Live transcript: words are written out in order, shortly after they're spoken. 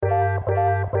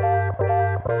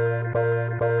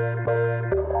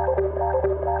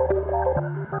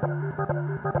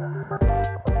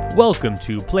Welcome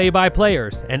to Play by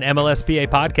Players, an MLSPA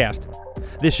podcast.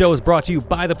 This show is brought to you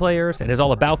by the players and is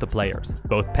all about the players,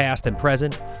 both past and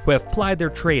present, who have plied their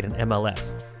trade in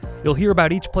MLS. You'll hear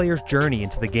about each player's journey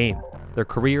into the game, their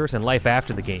careers and life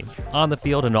after the game, on the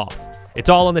field and off. It's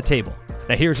all on the table.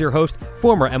 Now here's your host,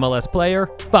 former MLS player,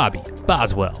 Bobby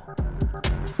Boswell.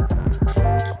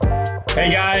 Hey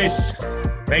guys,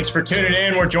 thanks for tuning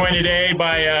in. We're joined today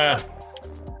by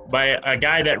a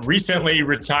guy that recently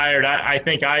retired. I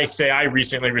think I say I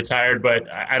recently retired, but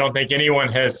I don't think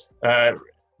anyone has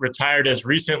retired as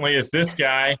recently as this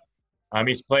guy.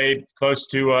 He's played close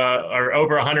to or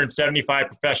over 175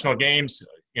 professional games,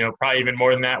 probably even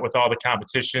more than that with all the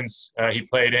competitions he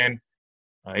played in.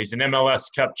 He's an MLS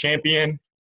Cup champion.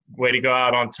 Way to go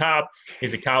out on top.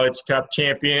 He's a College Cup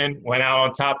champion, went out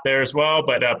on top there as well.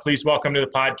 But please welcome to the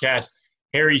podcast,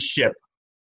 Harry Shipp.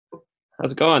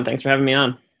 How's it going? Thanks for having me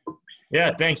on. Yeah,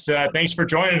 thanks. Thanks for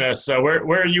joining us. Where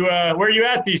are you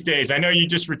at these days? I know you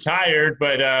just retired,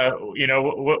 but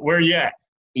where are you at?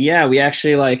 Yeah, we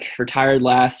actually retired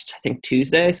last, I think,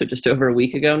 Tuesday, so just over a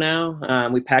week ago now.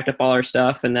 We packed up all our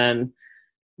stuff and then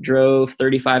drove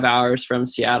 35 hours from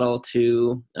Seattle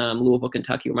to Louisville,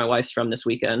 Kentucky, where my wife's from this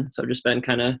weekend. So I've just been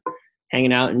kind of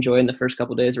hanging out, enjoying the first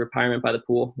couple of days of retirement by the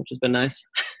pool, which has been nice.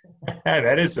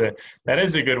 That is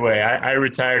a good way. I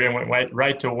retired and went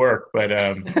right to work, but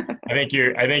I think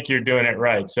you're doing it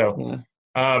right. So,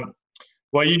 yeah.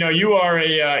 Well, you are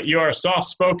a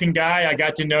soft-spoken guy. I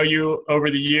got to know you over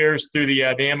the years through the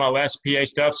MLSPA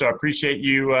stuff. So I appreciate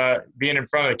you being in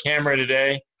front of the camera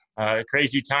today.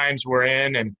 Crazy times we're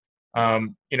in, and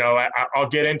I'll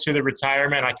get into the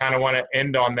retirement. I kind of want to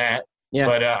end on that. Yeah.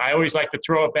 But I always like to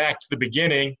throw it back to the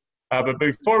beginning. But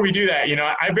before we do that,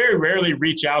 I very rarely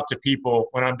reach out to people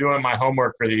when I'm doing my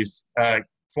homework for these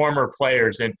former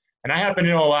players. And I happen to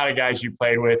know a lot of guys you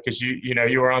played with because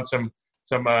you were on some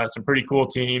pretty cool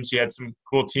teams. You had some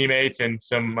cool teammates and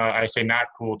some I say not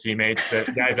cool teammates,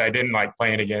 that guys I didn't like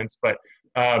playing against. But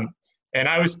and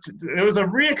it was a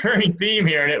reoccurring theme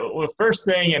here. And it was first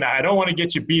thing, and I don't want to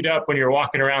get you beat up when you're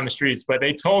walking around the streets, but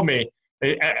they told me,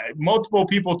 multiple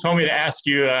people told me to ask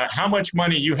you how much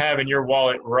money you have in your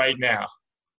wallet right now.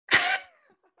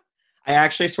 I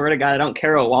actually swear to God, I don't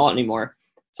carry a wallet anymore.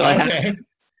 So okay.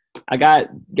 I got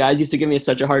guys used to give me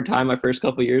such a hard time my first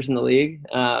couple of years in the league.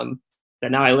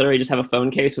 That now I literally just have a phone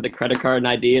case with a credit card and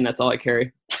ID, and that's all I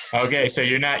carry. Okay, so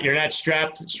you're not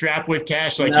strapped with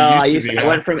cash like no, you used to be. I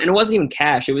went from, and it wasn't even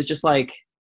cash. It was just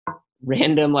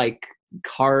random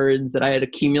cards that I had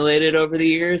accumulated over the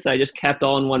years. I just kept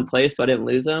all in one place so I didn't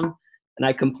lose them. And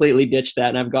I completely ditched that,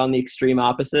 and I've gone the extreme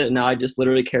opposite. And now I just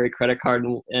literally carry credit card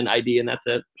and ID, and that's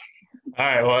it. All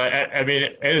right. Well, I mean,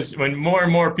 when more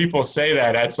and more people say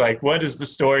that, it's like, what is the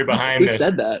story behind this? Who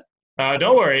said that?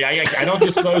 Don't worry. I don't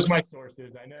disclose my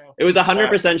sources. I know. It was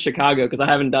 100% Chicago because I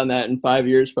haven't done that in 5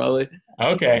 years probably.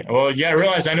 Okay. Well, yeah, I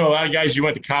realize I know a lot of guys you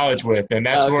went to college with, and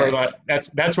that's where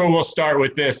that's where we'll start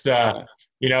with this.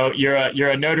 You're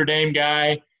a Notre Dame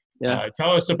guy. Yeah.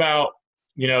 Tell us about,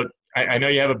 I know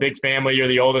you have a big family. You're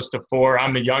the oldest of four.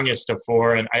 I'm the youngest of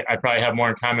four, and I probably have more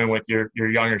in common with your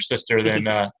younger sister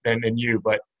than you.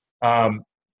 But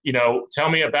tell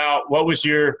me about what was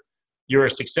you're a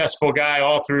successful guy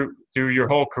all through your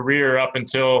whole career up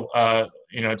until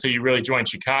until you really joined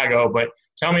Chicago. But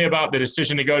tell me about the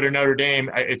decision to go to Notre Dame.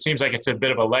 It seems like it's a bit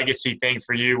of a legacy thing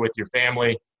for you with your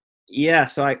family. Yeah,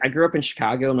 so I grew up in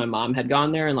Chicago, and my mom had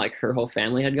gone there, and her whole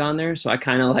family had gone there. So I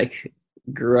kind of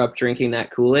grew up drinking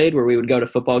that Kool-Aid, where we would go to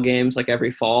football games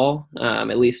every fall,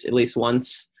 at least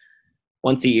once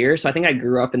a year. So I think I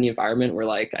grew up in the environment where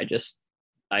I just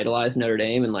idolized Notre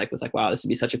Dame and was wow, this would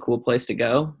be such a cool place to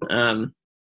go. And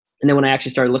then when I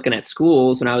actually started looking at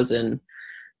schools when I was in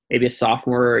maybe a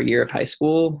sophomore year of high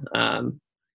school,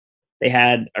 they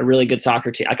had a really good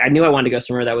soccer team. I knew I wanted to go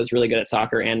somewhere that was really good at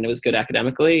soccer and it was good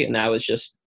academically. And that was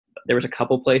there was a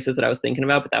couple places that I was thinking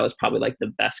about, but that was probably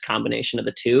the best combination of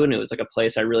the two. And it was a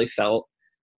place I really felt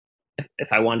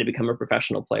if I wanted to become a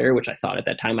professional player, which I thought at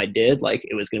that time I did,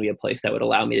 it was going to be a place that would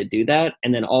allow me to do that.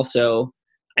 And then also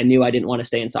I knew I didn't want to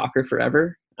stay in soccer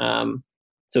forever. So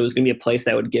it was going to be a place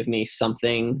that would give me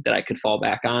something that I could fall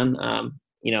back on,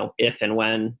 if and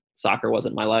when soccer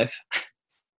wasn't my life.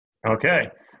 Okay.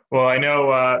 Well, I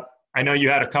know you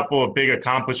had a couple of big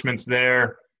accomplishments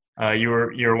there.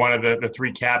 You're one of the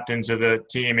three captains of the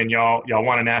team, and y'all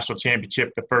won a national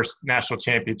championship, the first national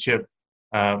championship,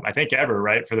 I think ever,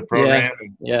 right, for the program.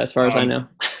 Yeah, as far as I know.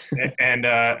 And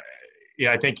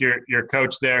I think your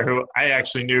coach there, who I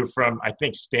actually knew from I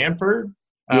think Stanford,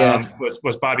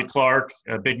 was Bobby Clark,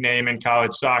 a big name in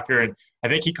college soccer, and I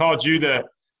think he called you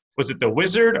was it the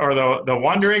Wizard or the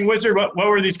Wandering Wizard? What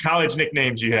were these college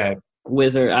nicknames you had?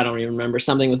 Wizard. I don't even remember.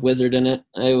 Something with Wizard in it.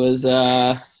 It was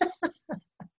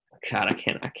God,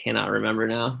 I cannot remember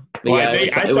now. But Well,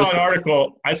 yeah, I saw an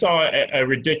article. I saw a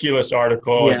ridiculous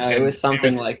article. Yeah, it was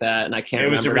something like that, and I can't remember.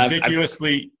 It was a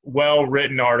ridiculously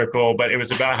well-written article, but it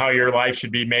was about how your life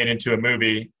should be made into a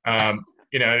movie.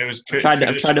 You know, and it was.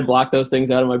 I've tried to block those things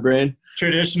out of my brain.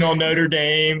 Traditional Notre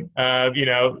Dame. You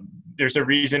know, there's a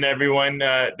reason everyone.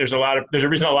 There's a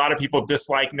reason a lot of people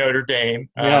dislike Notre Dame.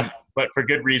 But for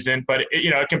good reason. But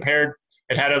it compared.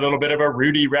 It had a little bit of a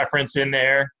Rudy reference in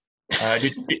there.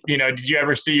 Did you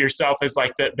ever see yourself as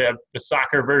like the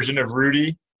soccer version of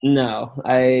Rudy? No,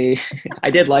 I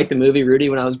did like the movie Rudy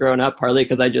when I was growing up, partly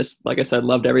because I just, like I said,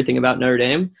 loved everything about Notre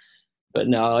Dame. But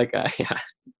no,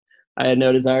 I had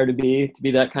no desire to be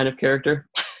that kind of character.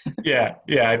 Yeah,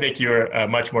 I think you were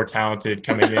much more talented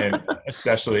coming in,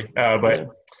 especially.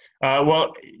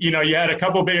 Well, you had a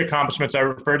couple of big accomplishments. I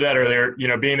referred to that earlier.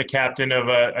 Being the captain of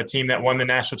a team that won the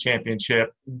national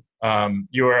championship.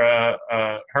 You were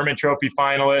a Herman Trophy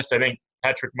finalist. I think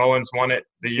Patrick Mullins won it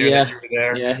the year that you were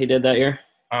there. Yeah, he did that year.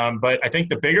 But I think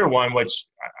the bigger one, which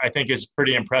I think is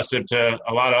pretty impressive to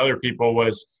a lot of other people,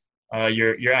 was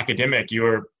your academic.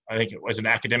 I think it was an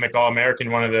academic All-American.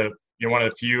 You're one of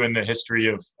the few in the history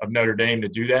of Notre Dame to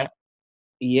do that.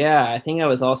 Yeah, I think I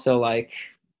was also like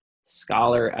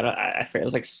scholar. I forget, it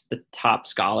was like the top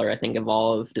scholar, I think, of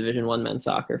all of Division I men's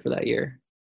soccer for that year.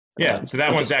 Yeah, so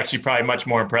that one's actually probably much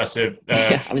more impressive.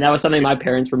 Yeah, I mean, that was something my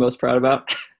parents were most proud about.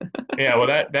 Yeah, well,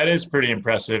 that is pretty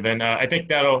impressive, and I think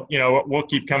that'll, we'll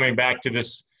keep coming back to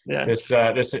this. Yeah. This,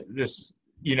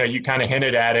 you kind of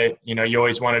hinted at it. You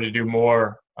always wanted to do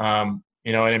more. And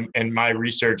in my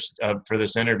research for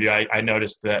this interview, I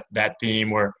noticed that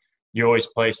theme where you always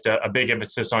placed a big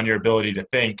emphasis on your ability to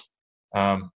think.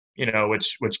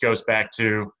 Which goes back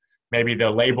to maybe the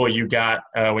label you got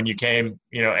when you came,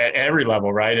 at every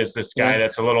level, right? Is this guy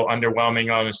that's a little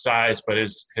underwhelming on his size, but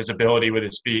his ability with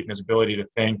his feet and his ability to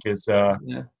think is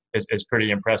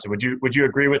pretty impressive. Would you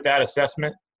agree with that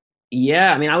assessment?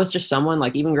 Yeah, I mean, I was just someone,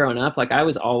 like, even growing up, like, I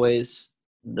was always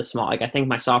the small. Like, I think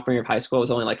my sophomore year of high school I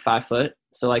was only like 5 foot.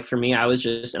 So like for me, I was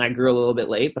just, and I grew a little bit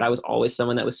late, but I was always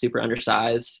someone that was super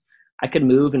undersized. I could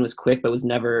move and was quick, but was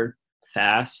never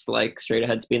fast. Like straight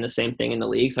ahead speed, the same thing in the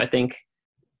league. So I think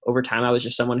over time I was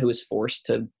just someone who was forced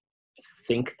to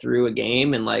think through a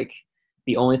game, and like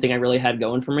the only thing I really had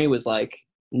going for me was like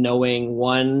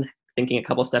knowing, thinking a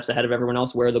couple steps ahead of everyone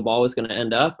else where the ball was going to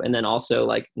end up, and then also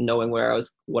like knowing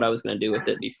what I was going to do with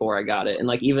it before I got it. And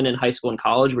like even in high school and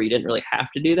college where you didn't really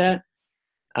have to do that,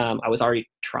 I was already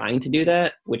trying to do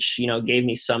that, which gave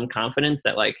me some confidence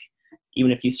that like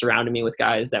even if you surrounded me with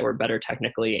guys that were better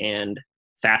technically and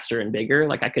faster and bigger,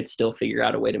 like I could still figure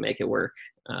out a way to make it work.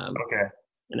 Okay.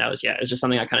 And that was, it was just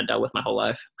something I kind of dealt with my whole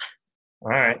life. All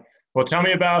right. Well, tell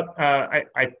me about,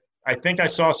 I think I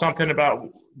saw something about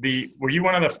were you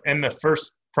one of the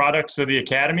first products of the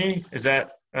Academy? Is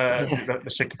that the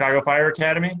Chicago Fire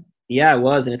Academy? Yeah, it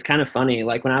was. And it's kind of funny.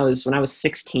 Like when I was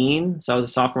 16, so I was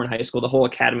a sophomore in high school, the whole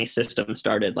academy system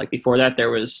started. Like before that, there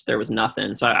was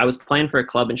nothing. So I was playing for a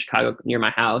club in Chicago near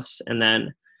my house. And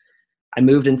then I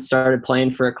moved and started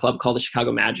playing for a club called the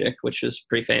Chicago Magic, which was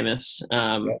pretty famous.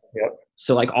 Yep.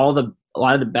 So like a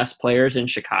lot of the best players in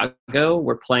Chicago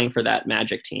were playing for that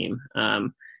Magic team.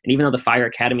 And even though the Fire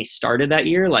Academy started that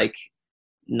year, like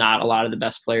not a lot of the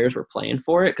best players were playing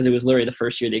for it because it was literally the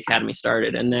first year the academy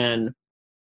started. And then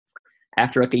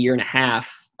after like a year and a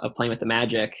half of playing with the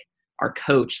Magic, our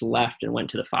coach left and went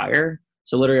to the Fire.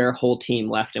 So literally our whole team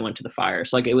left and went to the Fire.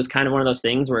 So like it was kind of one of those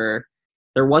things where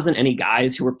there wasn't any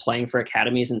guys who were playing for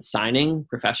academies and signing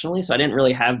professionally. So I didn't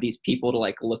really have these people to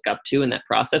like look up to in that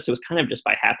process. It was kind of just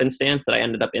by happenstance that I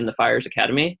ended up in the Fire's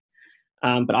Academy.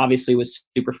 But obviously was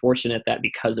super fortunate that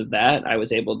because of that, I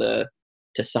was able to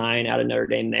sign out of Notre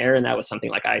Dame there. And that was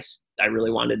something like I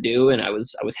really wanted to do. And I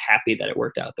was happy that it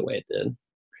worked out the way it did.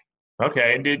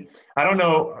 Okay. I don't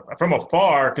know from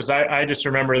afar, because I just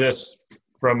remember this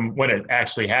from when it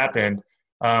actually happened.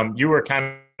 You were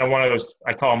kind of one of those,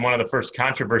 I call them one of the first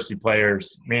controversy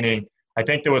players, meaning I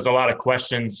think there was a lot of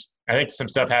questions. I think some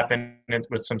stuff happened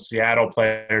with some Seattle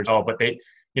players, but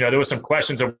there was some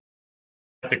questions of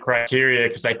the criteria,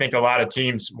 because I think a lot of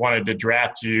teams wanted to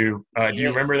draft you. Do you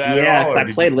remember that at all? Yeah, because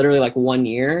I played literally like 1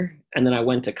 year, and then I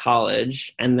went to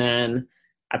college, and then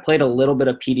I played a little bit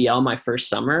of PDL my first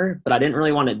summer, but I didn't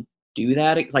really want to do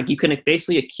that. Like you can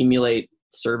basically accumulate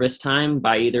service time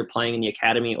by either playing in the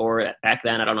academy or back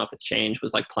then, I don't know if it's changed,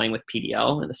 was like playing with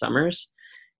PDL in the summers.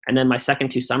 And then my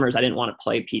second 2 summers, I didn't want to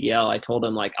play PDL. I told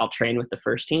them like, I'll train with the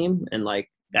first team and like,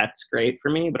 that's great for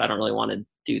me, but I don't really want to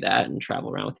do that and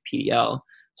travel around with the PDL.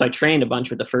 So I trained a bunch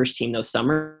with the first team those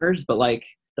summers, but like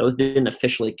those didn't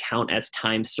officially count as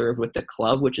time served with the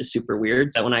club, which is super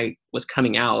weird. So when I was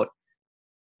coming out,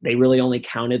 they really only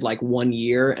counted like 1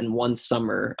 year and 1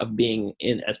 summer of being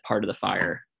in as part of the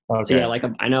Fire. Okay. So yeah, like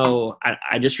I know,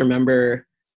 I just remember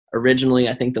originally,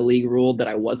 I think the league ruled that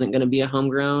I wasn't going to be a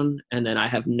homegrown, and then I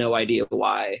have no idea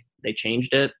why they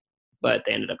changed it, but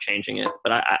they ended up changing it.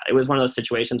 But it was one of those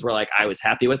situations where like I was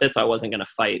happy with it, so I wasn't going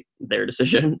to fight their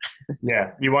decision.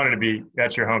 Yeah, you wanted to be,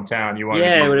 that's your hometown. You wanted.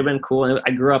 Yeah, it would have been cool.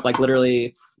 I grew up like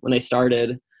literally when they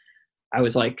started, I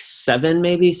was like 7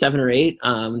 or 8,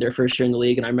 their first year in the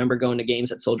league. And I remember going to games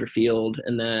at Soldier Field.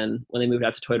 And then when they moved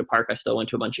out to Toyota Park, I still went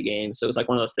to a bunch of games. So it was like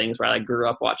one of those things where I grew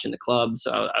up watching the club.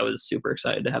 So I was super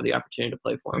excited to have the opportunity to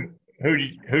play for them.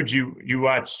 Who'd you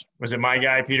watch? Was it my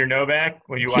guy, Peter Novak?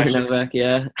 When you Peter watched Novak,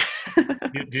 yeah.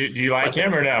 do you like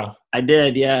him or no? I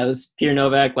did, yeah. It was Peter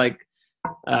Novak, like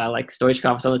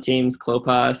Stoichkov was on the teams,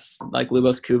 Klopas, like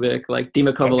Lubos Kubik, like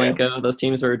Dima Kovalenko. Okay. Those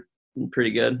teams were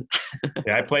pretty good.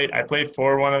 Yeah, I played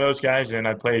for one of those guys, and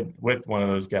I played with one of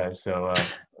those guys, so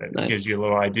it nice. Gives you a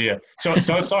little idea. So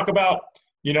let's talk about,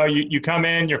 you come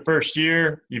in your first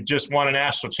year, you've just won a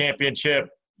national championship,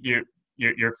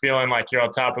 you're feeling like you're on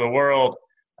top of the world.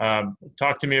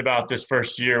 Talk to me about this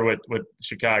first year with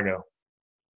Chicago.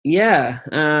 Yeah,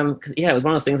 because it was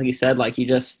one of those things like you said, like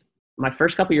my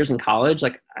first couple years in college,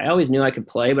 like I always knew I could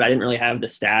play, but I didn't really have the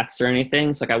stats or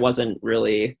anything, so like I wasn't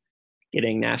really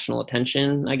getting national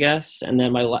attention, I guess. And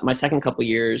then my second couple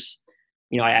years,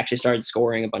 I actually started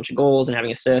scoring a bunch of goals and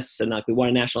having assists, and like we won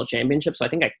a national championship. So I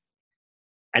think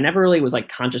I never really was like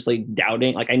consciously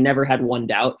doubting. Like I never had one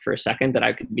doubt for a second that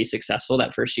I could be successful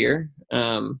that first year.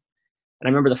 And I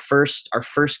remember our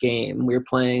first game, we were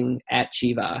playing at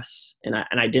Chivas, and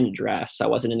I didn't dress. I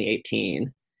wasn't in the 18.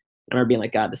 I remember being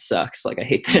like, God, this sucks. Like I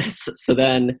hate this. So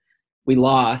then we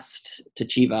lost to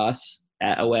Chivas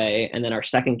away, and then our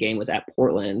second game was at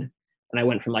Portland, and I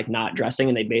went from like not dressing,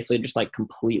 and they basically just like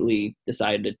completely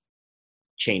decided to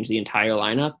change the entire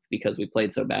lineup because we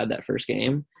played so bad that first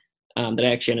game, that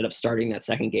I actually ended up starting that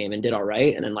second game and did all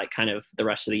right. And then like kind of the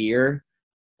rest of the year,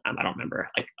 I don't remember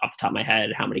like off the top of my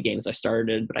head how many games I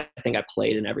started, but I think I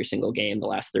played in every single game, the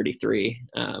last 33.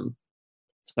 So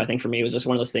I think for me, it was just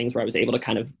one of those things where I was able to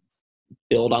kind of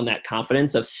build on that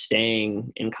confidence of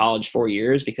staying in college 4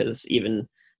 years, because even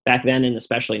back then, and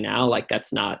especially now, like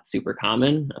that's not super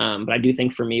common. But I do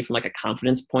think for me, from like a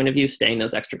confidence point of view, staying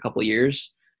those extra couple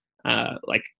years,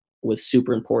 like was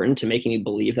super important to making me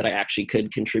believe that I actually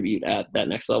could contribute at that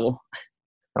next level.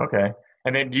 Okay.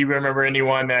 And then do you remember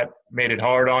anyone that made it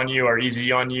hard on you or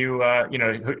easy on you?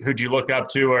 Who'd you look up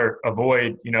to or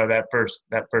avoid, that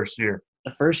first year?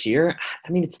 The first year,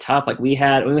 I mean, it's tough. Like we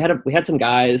had some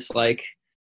guys like,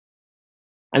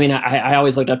 I mean, I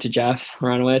always looked up to Jeff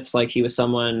Runowitz. Like he was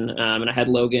someone, and I had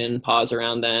Logan Pause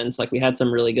around then. So like we had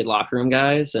some really good locker room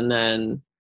guys. And then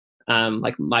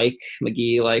like Mike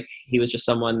McGee, like he was just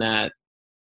someone that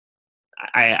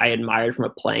I admired from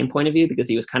a playing point of view, because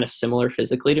he was kind of similar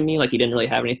physically to me. Like he didn't really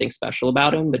have anything special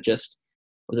about him, but just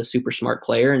was a super smart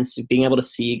player. And so being able to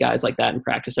see guys like that in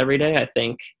practice every day, I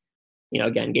think,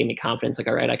 again, gave me confidence. Like,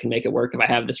 all right, I can make it work if I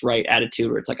have this right attitude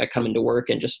where it's like I come into work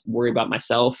and just worry about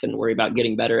myself and worry about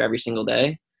getting better every single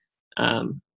day. But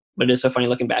it is so funny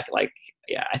looking back. Like,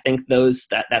 yeah, I think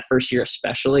that first year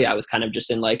especially, I was kind of just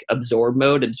in like absorb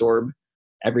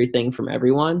everything from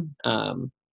everyone. And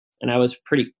I was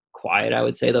pretty quiet, I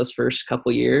would say, those first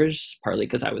couple years, partly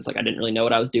because I was like, I didn't really know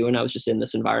what I was doing. I was just in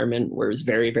this environment where it was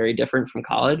very, very different from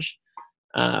college.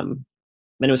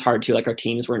 And it was hard too. Like our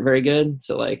teams weren't very good.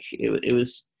 So like it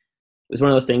was one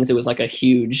of those things. It was like a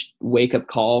huge wake up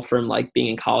call from like being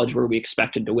in college where we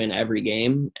expected to win every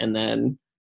game, and then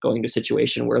going to a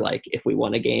situation where like if we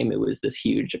won a game, it was this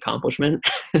huge accomplishment.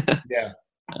 Yeah.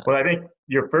 Well, I think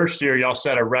your first year y'all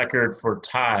set a record for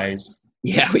ties.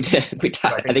 Yeah, we did. We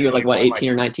tied. I think it was like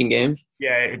 18 or 19 games.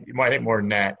 Yeah, I think more than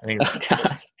that. I think it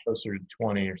was closer to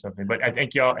 20 or something. But I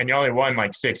think y'all only won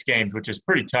like 6 games, which is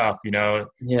pretty tough. Yeah.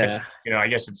 I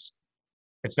guess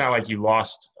it's not like you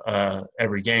lost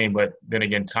every game, but then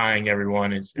again, tying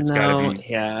everyone it's got to be.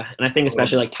 Yeah, and I think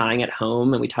especially like tying at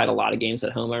home, and we tied a lot of games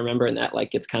at home. I remember, and that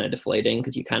like gets kind of deflating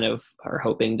because you kind of are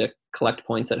hoping to collect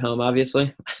points at home,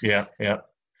 obviously. Yeah.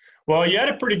 Well, you had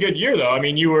a pretty good year, though. I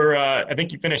mean, you were I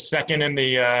think you finished second in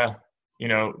the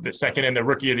second in the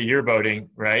Rookie of the Year voting,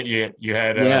 right? You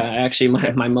had actually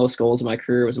my most goals in my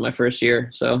career was in my first year,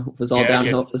 so it was all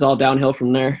downhill. Yeah. It was all downhill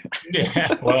from there.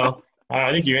 Yeah, well,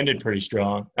 I think you ended pretty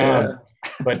strong.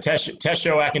 But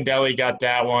Tesho Akindele got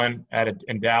that one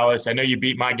in Dallas. I know you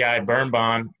beat my guy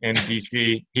Birnbaum in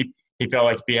DC. He he felt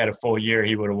like if he had a full year,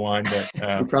 he would have won. But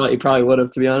he probably would have,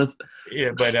 to be honest.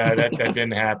 Yeah, but that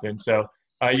didn't happen. So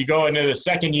you go into the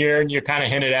second year, and you kind of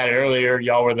hinted at it earlier.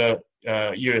 Y'all were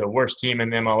you're the worst team in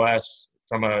the MLS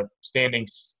from a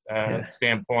standings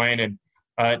standpoint. And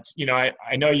I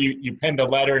know you penned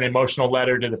an emotional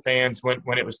letter to the fans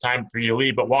when it was time for you to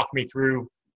leave. But walk me through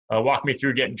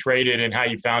getting traded and how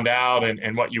you found out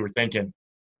and what you were thinking.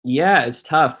 Yeah, it's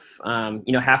tough.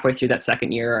 Halfway through that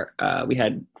second year, we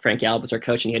had Frank Yalb as our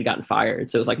coach, and he had gotten fired.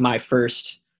 So it was like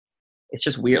it's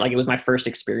just weird. Like, it was my first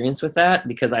experience with that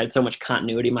because I had so much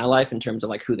continuity in my life in terms of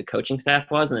like who the coaching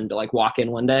staff was, and then to like walk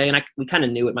in one day, and we kind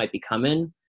of knew it might be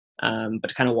coming, but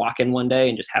to kind of walk in one day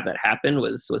and just have that happen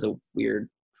was a weird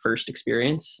first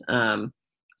experience. So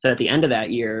at the end of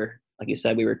that year, like you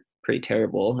said, we were pretty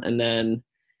terrible, and then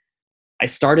I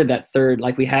started that third.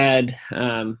 Like, we had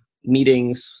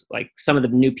meetings, like some of the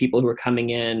new people who were coming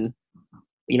in.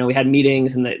 We had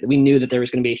meetings, and we knew that there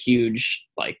was going to be a huge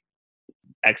like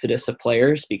exodus of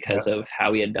players because of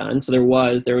how we had done. So there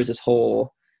was this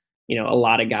whole, a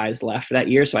lot of guys left that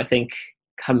year. So I think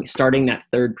starting that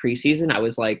third preseason, I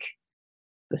was like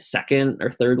the second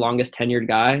or third longest tenured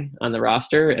guy on the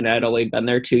roster, and I'd only been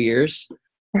there 2 years.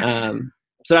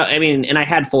 So I mean, and I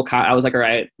had I was like, all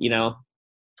right,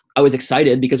 I was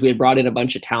excited because we had brought in a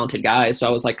bunch of talented guys. So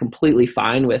I was like completely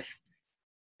fine with,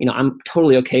 I'm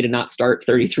totally okay to not start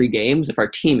 33 games if our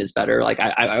team is better. Like,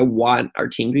 I want our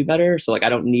team to be better. So like, I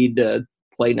don't need to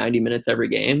play 90 minutes every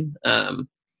game.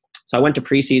 So I went to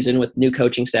preseason with new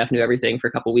coaching staff, knew everything for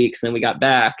a couple of weeks. And then we got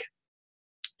back,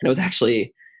 and it was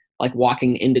actually like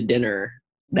walking into dinner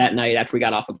that night after we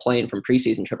got off a plane from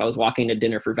preseason trip. I was walking to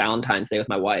dinner for Valentine's Day with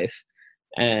my wife,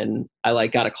 and I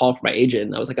like got a call from my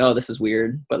agent. I was like, oh, this is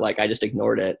weird. But like, I just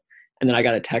ignored it. And then I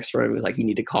got a text from him. It was like, you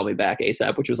need to call me back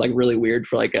ASAP, which was like really weird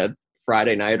for like a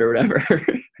Friday night or whatever.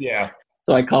 Yeah.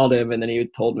 So I called him, and then he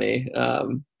told me.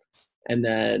 And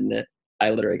then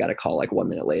I literally got a call like 1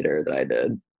 minute later that I had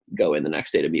to go in the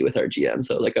next day to meet with our GM.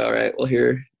 So I was like, all right, well,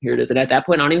 here it is. And at that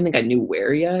point, I don't even think I knew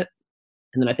where yet.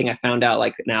 And then I think I found out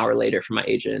like an hour later from my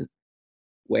agent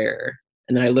where.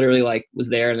 And then I literally like was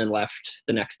there and then left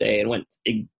the next day and went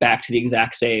back to the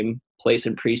exact same place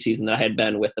in preseason that I had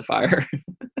been with the Fire.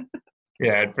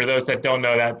 Yeah, and for those that don't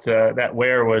know, that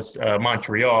where was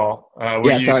Montreal.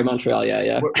 Montreal.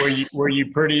 Yeah. Were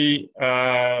you pretty?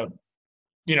 I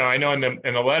know in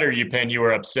the letter you penned you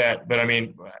were upset, but I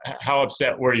mean, how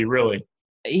upset were you really?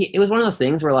 It was one of those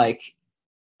things where like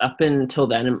up until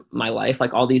then in my life,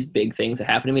 like all these big things that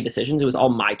happened to me, decisions, it was all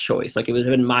my choice. Like, it was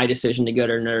been my decision to go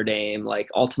to Notre Dame. Like,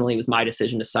 ultimately, it was my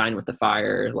decision to sign with the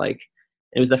Fire. Like,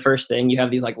 it was the first thing. You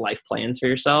have these like life plans for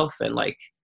yourself, and like.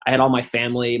 I had all my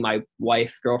family, my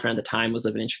wife, girlfriend at the time was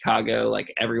living in Chicago.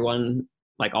 Like, everyone,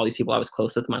 like all these people I was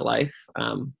close with in my life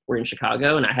were in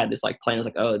Chicago. And I had this like plan. I was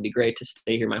like, oh, it'd be great to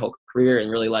stay here my whole career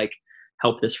and really like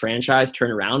help this franchise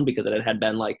turn around, because it had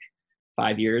been like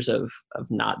 5 years of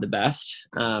not the best.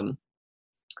 So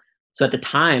at the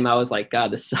time I was like,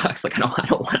 God, this sucks. Like, I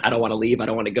don't want to leave. I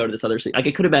don't want to go to this other city. Like,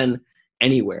 it could have been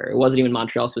anywhere. It wasn't even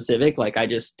Montreal specific. Like, I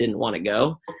just didn't want to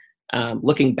go.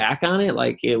 Looking back on it,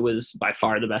 like, it was by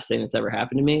far the best thing that's ever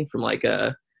happened to me from like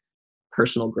a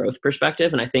personal growth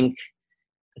perspective. And I think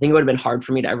it would have been hard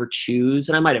for me to ever choose.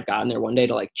 And I might've gotten there one day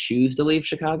to like choose to leave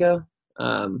Chicago.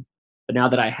 But now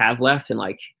that I have left and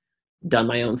like done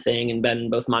my own thing and been in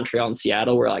both Montreal and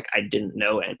Seattle, where like I didn't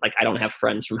know it, like I don't have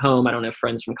friends from home. I don't have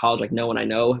friends from college. Like, no one I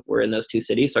know were in those two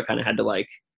cities. So I kind of had to like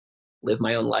live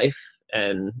my own life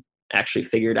and actually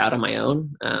figure it out on my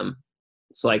own.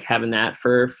 So like having that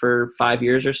for 5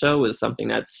 years or so was something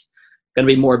that's going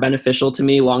to be more beneficial to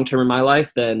me long-term in my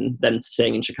life than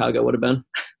staying in Chicago would have been.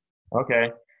 Okay.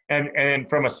 And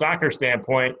from a soccer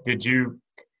standpoint, did you,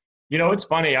 it's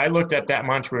funny. I looked at that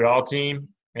Montreal team,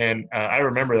 and I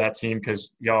remember that team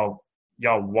because y'all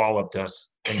walloped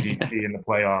us in DC in the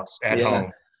playoffs at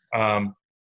home.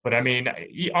 But I mean,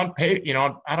 on paper,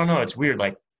 I don't know. It's weird.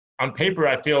 Like, on paper,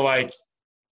 I feel like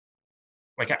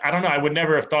I don't know. I would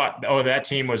never have thought, oh, that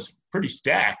team was pretty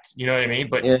stacked. You know what I mean?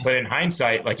 But in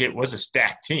hindsight, like, it was a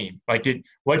stacked team. Like,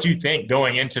 what'd you think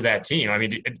going into that team? I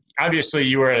mean, obviously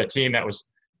you were at a team that was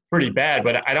pretty bad,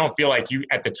 but I don't feel like you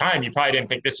at the time you probably didn't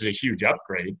think this is a huge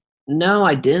upgrade. No,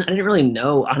 I didn't. I didn't really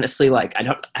know, honestly. Like, I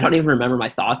don't even remember my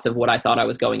thoughts of what I thought I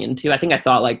was going into. I think I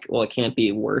thought like, well, it can't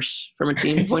be worse from a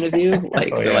team point of view.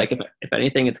 Like, like if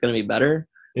anything, it's going to be better.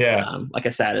 Yeah. Like,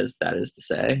 as sad as that is to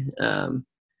say.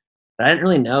 But I didn't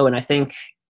really know. And I think,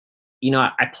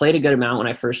 I played a good amount when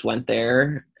I first went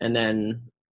there. And then,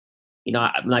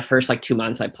 my first like 2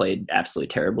 months, I played absolutely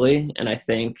terribly. And I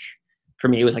think for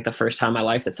me, it was like the first time in my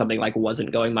life that something like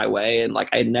wasn't going my way. And like,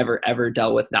 I had never, ever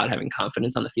dealt with not having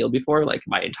confidence on the field before. Like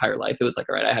my entire life, it was like,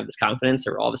 all right, I have this confidence,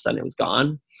 or all of a sudden it was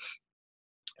gone.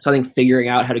 So I think figuring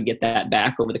out how to get that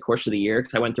back over the course of the year,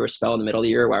 because I went through a spell in the middle of the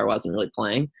year where I wasn't really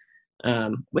playing,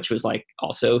 which was like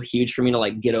also huge for me to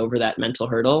like get over that mental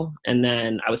hurdle. And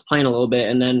then I was playing a little bit,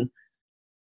 and then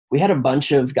we had a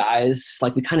bunch of guys,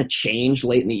 like we kind of changed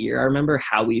late in the year. I remember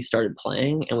how we started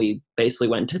playing, and we basically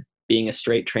went to being a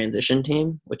straight transition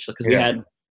team, which because we had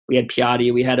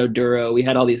Piatti, we had Oduro, we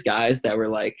had all these guys that were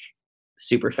like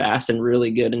super fast and really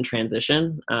good in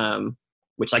transition,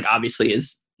 which like obviously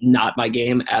is not my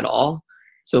game at all.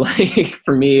 So like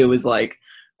for me, it was like,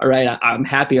 all right, I'm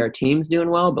happy our team's doing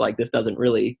well, but like this doesn't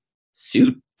really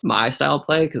suit my style of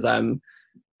play because I'm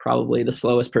probably the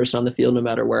slowest person on the field no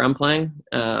matter where I'm playing.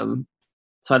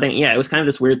 So I think, yeah, it was kind of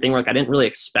this weird thing where like I didn't really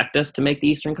expect us to make the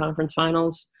Eastern Conference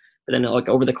Finals. But then like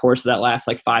over the course of that last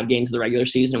like 5 games of the regular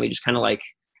season, we just kind of like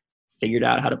figured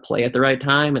out how to play at the right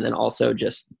time, and then also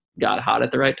just got hot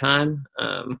at the right time.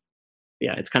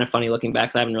 Yeah, it's kind of funny looking back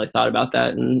because I haven't really thought about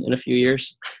that in a few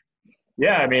years.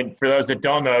 Yeah, I mean, for those that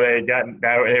don't know,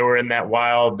 they were in that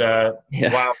wild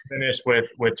finish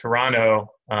with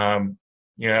Toronto. That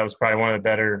was probably one of the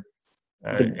better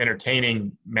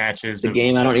entertaining matches. The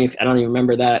game I don't even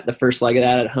remember that. The first leg of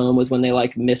that at home was when they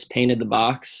like mispainted the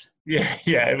box. Yeah,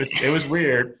 it was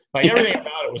weird. Like everything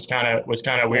about it was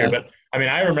kind of weird. But I mean,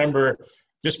 I remember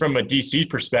just from a DC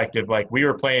perspective, like we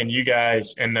were playing you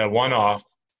guys in the one-off,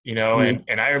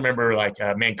 and I remember like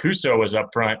Mancuso was up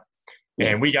front,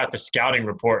 and we got the scouting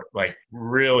report like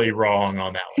really wrong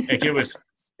on that one. Like it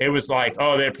was like,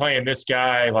 oh, they're playing this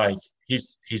guy, like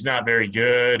he's not very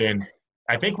good. And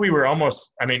I think we were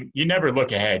almost, I mean, you never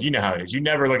look ahead. You know how it is. You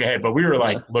never look ahead, but we were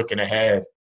like looking ahead.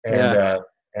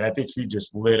 And I think he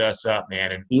just lit us up,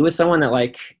 man. And he was someone that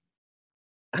like,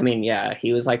 I mean, yeah,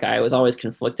 he was like, I was always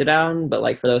conflicted on, but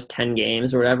like for those 10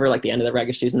 games or whatever, like the end of the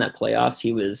regular season, that playoffs,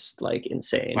 he was like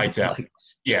insane. Lights out. Like,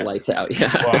 just lights out.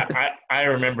 Yeah. Well, I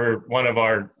remember one of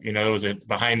our, there was a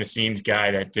behind the scenes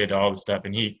guy that did all the stuff,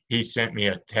 and he sent me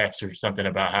a text or something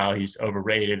about how he's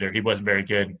overrated or he wasn't very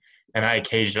good. And I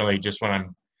occasionally, just when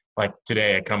I'm like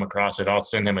today, I come across it, I'll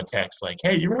send him a text like,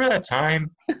 hey, you remember that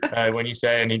time when you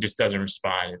said, and he just doesn't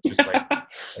respond. It's just like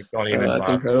don't even that's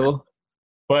incredible.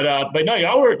 But no,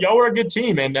 y'all were a good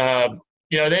team, and then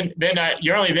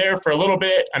you're only there for a little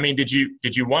bit. I mean, did you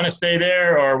want to stay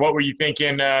there, or what were you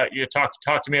thinking? You talk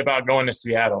to me about going to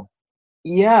Seattle.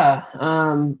 Yeah,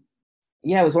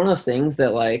 it was one of those things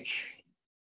that like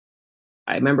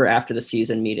I remember after the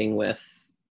season meeting with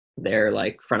their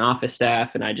like front office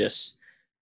staff, and I just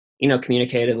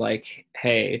communicated like,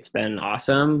 hey, it's been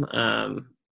awesome.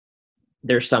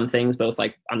 There's some things both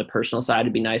like on the personal side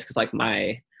it'd be nice because like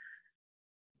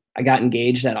I got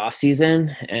engaged that off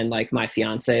season, and like my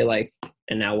fiance, like,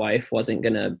 and now wife wasn't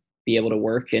going to be able to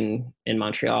work in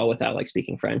Montreal without like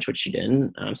speaking French, which she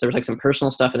didn't. So there was like some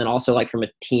personal stuff. And then also like from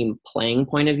a team playing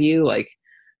point of view, like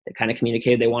they kind of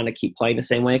communicated they wanted to keep playing the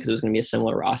same way because it was going to be a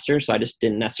similar roster. So I just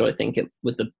didn't necessarily think it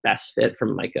was the best fit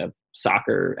from like a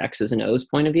soccer X's and O's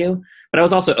point of view. But I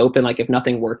was also open, like if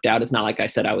nothing worked out, it's not like I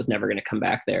said I was never going to come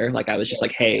back there. Like I was just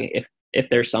like, hey, if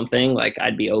there's something, like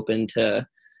I'd be open to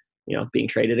being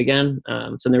traded again.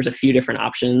 So there's a few different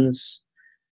options.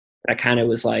 I kind of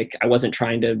was like, I wasn't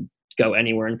trying to go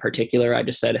anywhere in particular. I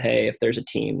just said, hey, if there's a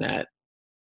team that,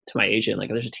 to my agent, like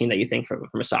if there's a team that you think from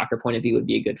a soccer point of view would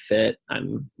be a good fit,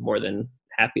 I'm more than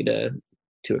happy to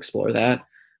explore that.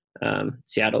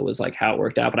 Seattle was like how it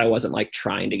worked out, but I wasn't like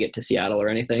trying to get to Seattle or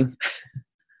anything.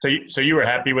 So you were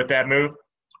happy with that move?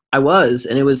 I was,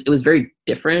 and it was very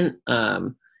different.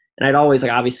 And I'd always,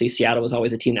 like, obviously Seattle was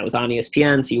always a team that was on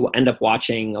ESPN. So you end up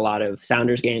watching a lot of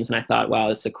Sounders games. And I thought, wow,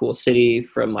 it's a cool city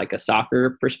from like a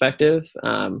soccer perspective.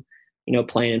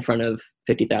 Playing in front of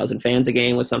 50,000 fans a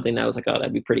game was something that was like, oh,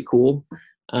 that'd be pretty cool.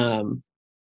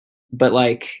 But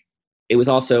like, it was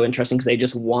also interesting because they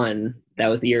just won. That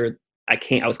was the year I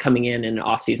was coming in an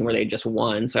off season where they just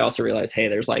won. So I also realized, hey,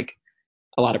 there's like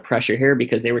a lot of pressure here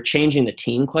because they were changing the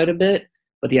team quite a bit,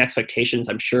 but the expectations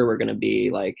I'm sure were going to be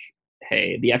like,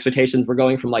 hey, the expectations were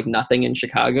going from like nothing in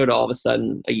Chicago to all of a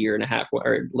sudden a year and a half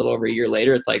or a little over a year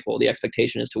later, it's like, well, the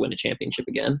expectation is to win a championship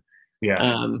again.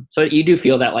 Yeah. So you do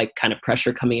feel that like kind of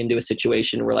pressure coming into a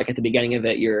situation where like at the beginning of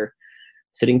it, you're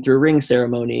sitting through ring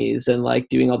ceremonies and like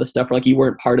doing all this stuff where like you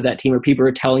weren't part of that team, or people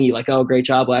were telling you like, oh, great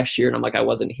job last year. And I'm like, I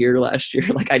wasn't here last year.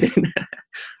 Like I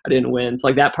didn't win. So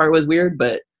like that part was weird,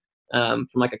 but from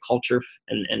like a culture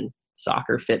and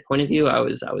soccer fit point of view, I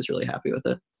was really happy with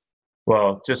it.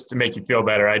 Well, just to make you feel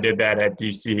better, I did that at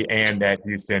DC and at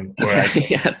Houston. Where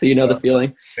Yeah, so you know the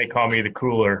feeling. They call me the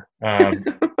cooler.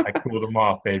 I cooled them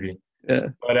off, baby. Yeah.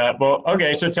 But well,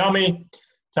 okay. So tell me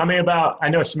about. I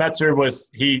know Schmetzer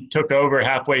he took over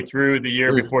halfway through the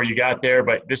year before you got there,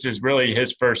 but this is really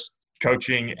his first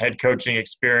head coaching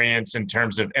experience in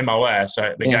terms of MLS.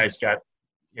 The guy's got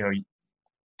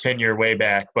tenure way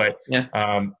back, but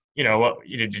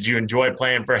did you enjoy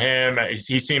playing for him?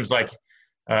 He seems like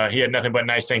he had nothing but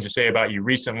nice things to say about you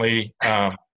recently.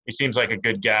 He seems like a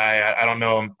good guy. I don't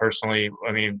know him personally.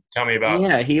 I mean, tell me about.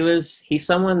 Yeah, he's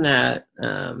someone that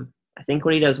I think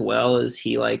what he does well is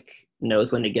he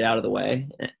knows when to get out of the way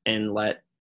and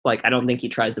I don't think he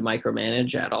tries to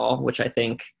micromanage at all, which I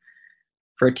think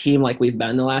for a team like we've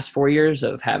been the last 4 years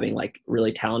of having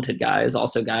really talented guys,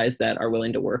 also guys that are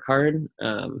willing to work hard.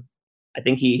 I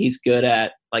think he's good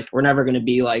at we're never going to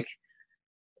be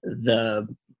the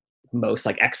most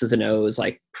X's and O's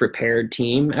prepared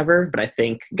team ever, but I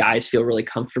think guys feel really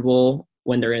comfortable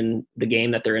when they're in the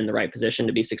game that they're in the right position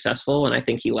to be successful, and I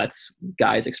think he lets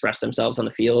guys express themselves on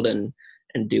the field and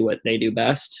do what they do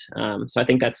best. So I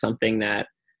think that's something that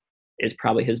is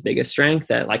probably his biggest strength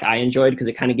that I enjoyed, because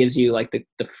it kind of gives you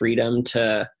the freedom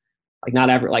to not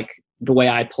ever the way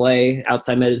I play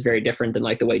outside mid is very different than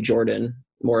the way Jordan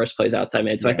Morris plays outside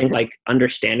mid. So I think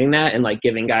understanding that and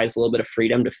giving guys a little bit of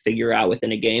freedom to figure out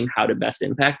within a game how to best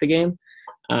impact the game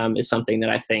is something that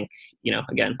I think,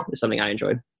 again, is something I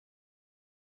enjoyed.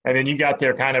 And then you got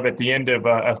there kind of at the end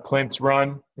of Clint's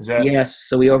run. Is that? Yes.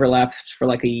 So we overlapped for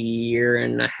a year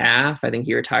and a half. I think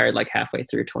he retired halfway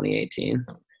through 2018.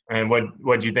 And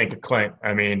what do you think of Clint?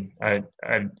 I mean,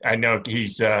 I know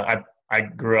he's I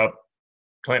grew up.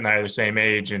 Clint and I are the same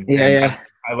age, and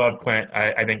I love Clint.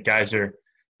 I think guys are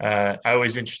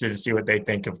always interested to see what they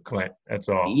think of Clint. That's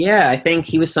all. Yeah, I think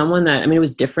he was someone that, it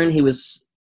was different. He was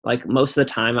most of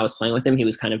the time I was playing with him, he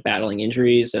was kind of battling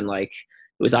injuries, and it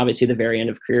was obviously the very end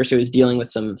of career, so he was dealing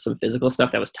with some physical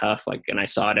stuff that was tough. And I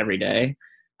saw it every day.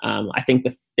 I think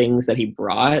the things that he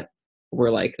brought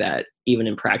were that even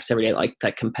in practice every day,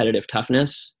 that competitive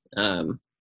toughness.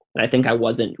 That I think I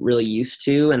wasn't really used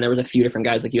to. And there was a few different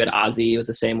guys, you had Ozzy, it was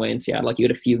the same way in Seattle. You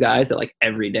had a few guys that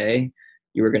every day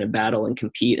you were going to battle and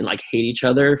compete and hate each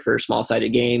other for small-sided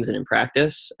games and in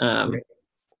practice. And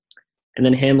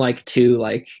then him, too,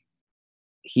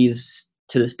 he's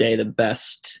to this day the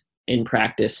best in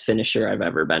practice finisher I've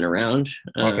ever been around.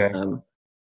 Okay.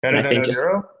 Better than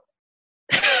Oduro?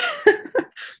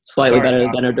 Slightly better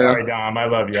than Oduro. Sorry, Dom. I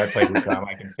love you. I played with Dom.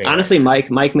 I can say honestly,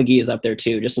 that. Mike McGee is up there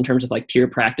too, just in terms of pure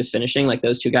practice finishing.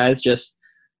 Those two guys, just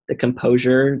the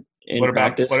composure in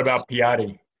practice. What about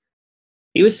Piatti?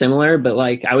 He was similar, but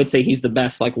I would say he's the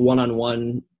best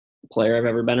one-on-one player I've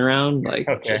ever been around.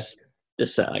 Okay.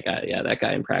 That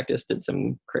guy in practice did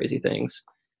some crazy things.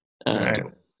 Right.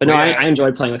 But no, I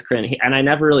enjoyed playing with Clint, and I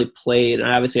never really played. And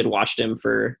I obviously had watched him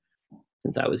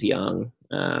since I was young,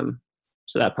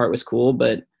 so that part was cool.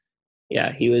 But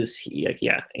yeah, he's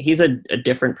a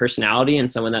different personality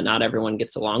and someone that not everyone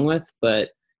gets along with. But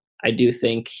I do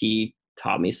think he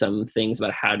taught me some things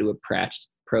about how to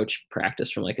approach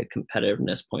practice from a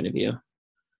competitiveness point of view.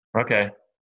 Okay.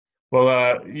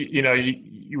 Well,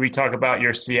 we talk about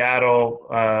your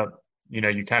Seattle.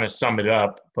 You kind of sum it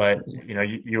up, but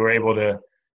you were able to.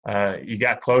 You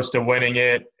got close to winning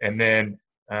it, and then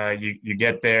you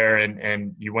get there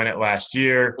and you win it last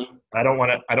year. I don't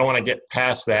want to get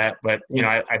past that, but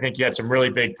I think you had some really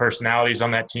big personalities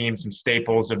on that team, some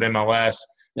staples of MLS.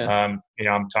 Yeah.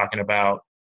 I'm talking about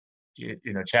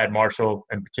Chad Marshall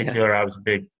in particular. I was a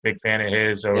big fan of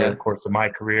his over the course of my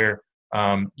career.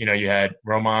 You had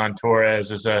Roman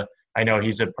Torres I know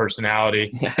he's a personality.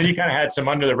 Yeah. And you kind of had some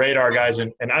under the radar guys,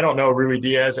 and I don't know Rui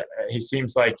Diaz. He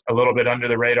seems like a little bit under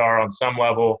the radar on some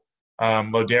level.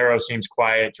 Lodero seems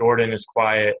quiet. Jordan is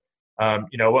quiet.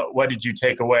 What did you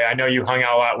take away? I know you hung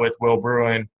out a lot with Will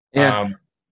Bruin. Yeah.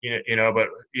 But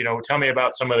tell me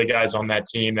about some of the guys on that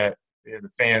team that the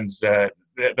fans.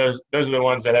 Those are the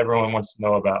ones that everyone wants to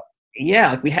know about.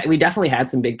 Yeah, we definitely had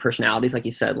some big personalities, like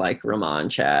you said, like Roman,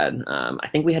 Chad. I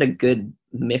think we had a good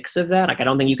mix of that. I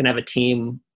don't think you can have a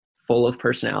team full of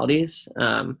personalities.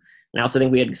 And I also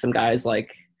think we had some guys like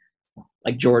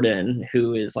Jordan,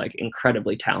 who is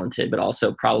incredibly talented, but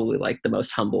also probably the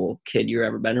most humble kid you've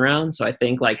ever been around. So I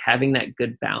think having that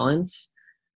good balance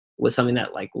was something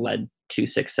that led to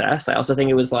success. I also think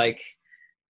it was that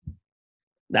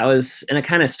was, and it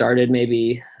kind of started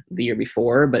maybe the year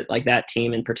before, but that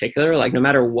team in particular, no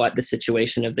matter what the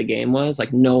situation of the game was,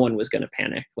 no one was going to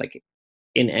panic. We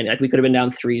could have been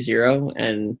down 3-0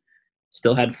 and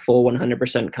still had full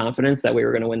 100% confidence that we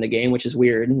were going to win the game, which is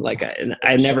weird. Like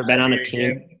I've never been on a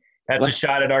team. That's a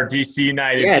shot at our DC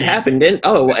United Yeah, team. it happened, didn't?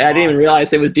 Oh, I didn't even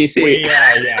realize it was DC. Well,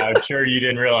 yeah. I'm sure you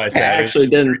didn't realize that. I actually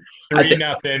didn't.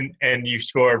 3-0, and you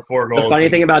scored 4 goals. The funny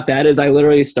thing about that is I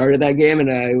literally started that game, and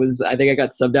I think I got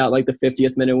subbed out like the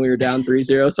 50th minute when we were down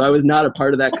 3-0. So I was not a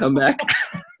part of that comeback.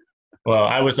 Well,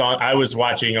 I was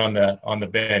watching on the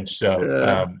bench,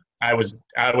 so I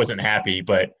wasn't happy,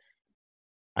 but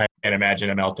I can't imagine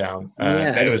a meltdown.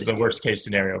 It was the worst case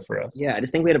scenario for us. Yeah, I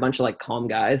just think we had a bunch of like calm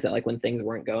guys that like when things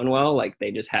weren't going well, like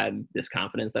they just had this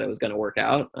confidence that it was going to work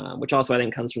out, which also I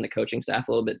think comes from the coaching staff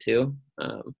a little bit too.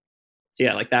 So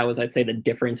yeah, like that was, I'd say, the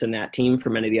difference in that team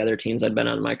from many of the other teams I'd been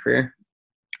on in my career.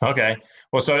 Okay.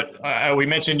 Well, so we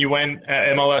mentioned you won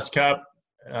MLS Cup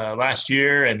last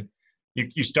year, and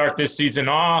you start this season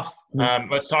off.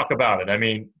 Let's talk about it. I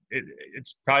mean,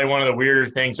 it's probably one of the weirder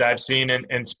things I've seen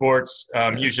in sports.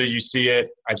 Usually you see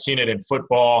it. I've seen it in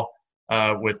football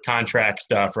with contract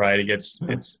stuff, right? It's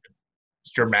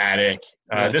dramatic.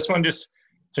 This one it's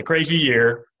a crazy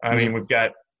year. I mean, we've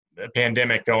got a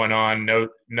pandemic going on,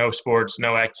 no sports,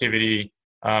 no activity.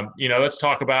 Let's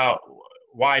talk about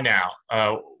why now.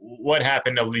 What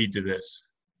happened to lead to this?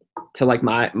 To like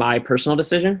my personal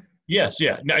decision? Yes,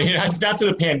 yeah. No, it's not to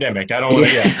the pandemic. I don't want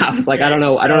to. Yeah. I was like, I don't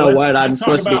know what I'm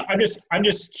supposed to be. I'm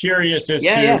just curious as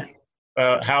to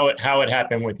how it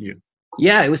happened with you.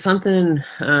 Yeah, it was something.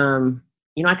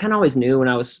 I kind of always knew when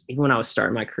I was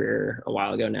starting my career a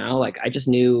while ago now. Like I just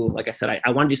knew, like I said,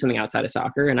 I want to do something outside of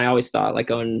soccer, and I always thought like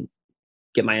going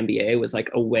get my MBA was like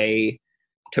a way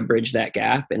to bridge that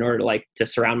gap in order to like to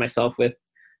surround myself with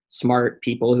smart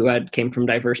people who came from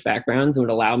diverse backgrounds and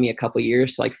would allow me a couple of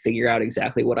years to like figure out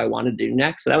exactly what I wanted to do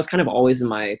next. So that was kind of always in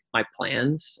my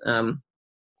plans.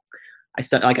 I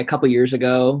studied like a couple of years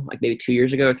ago, like maybe 2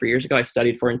 years ago or 3 years ago, I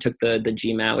studied for and took the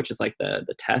GMAT, which is like the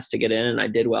test to get in, and I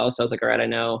did well. So I was like, all right, I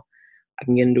know I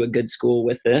can get into a good school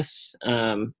with this.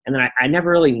 And then I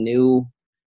never really knew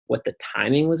what the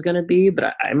timing was going to be,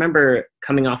 but I remember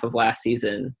coming off of last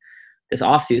season, this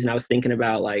off season, I was thinking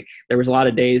about like, there was a lot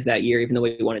of days that year, even though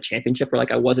we won a championship, where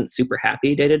like I wasn't super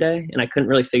happy day to day, and I couldn't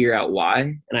really figure out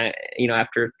why. And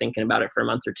after thinking about it for a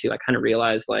month or two, I kind of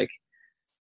realized like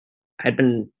I had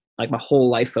been like my whole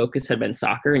life focus had been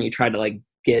soccer, and you tried to like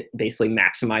basically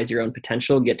maximize your own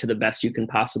potential, get to the best you can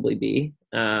possibly be.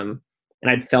 And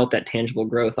I'd felt that tangible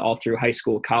growth all through high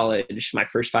school, college, my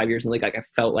first 5 years in the league. Like I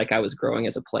felt like I was growing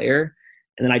as a player.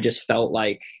 And then I just felt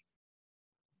like,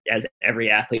 as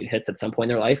every athlete hits at some point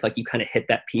in their life, like you kind of hit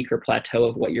that peak or plateau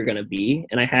of what you're going to be.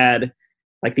 And I had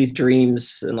like these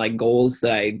dreams and like goals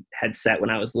that I had set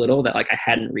when I was little that like I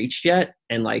hadn't reached yet.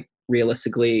 And like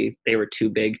realistically, they were too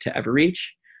big to ever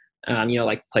reach.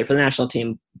 Like play for the national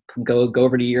team, go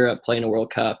over to Europe, play in a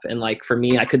World Cup. And like, for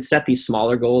me, I could set these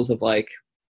smaller goals of like,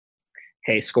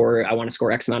 hey, I want to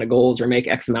score X amount of goals or make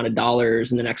X amount of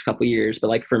dollars in the next couple of years. But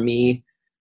like for me,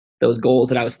 those goals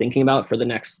that I was thinking about for the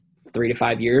next 3 to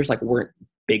 5 years, like weren't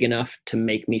big enough to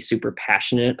make me super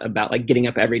passionate about like getting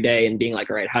up every day and being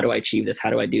like, all right, how do I achieve this? How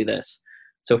do I do this?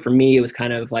 So for me, it was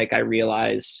kind of like, I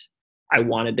realized I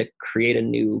wanted to create a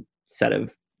new set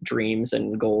of dreams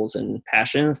and goals and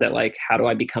passions that like, how do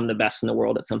I become the best in the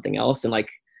world at something else? And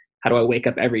like, how do I wake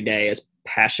up every day as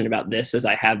passionate about this as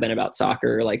I have been about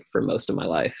soccer, like for most of my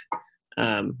life?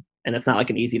 And it's not like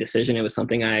an easy decision. It was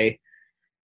something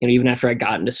even after I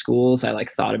got into schools, I like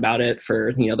thought about it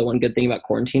for, the one good thing about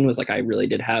quarantine was like, I really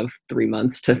did have 3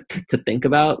 months to think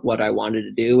about what I wanted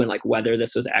to do and like whether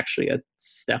this was actually a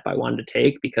step I wanted to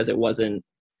take, because it wasn't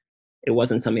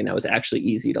something that was actually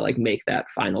easy to like make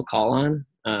that final call on.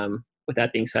 With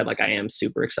that being said, like I am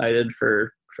super excited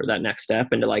for that next step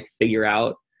and to like figure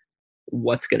out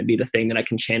what's going to be the thing that I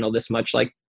can channel this much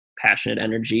like passionate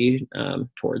energy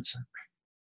towards.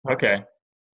 Okay.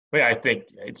 Well, yeah, I think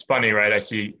it's funny, right? I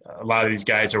see a lot of these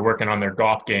guys are working on their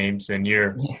golf games, and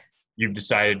you've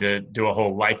decided to do a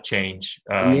whole life change.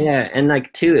 And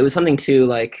like too, it was something too,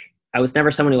 like I was never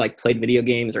someone who like played video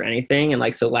games or anything. And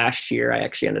like, so last year I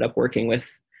actually ended up working with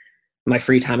my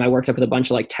free time. I worked up with a bunch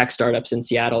of like tech startups in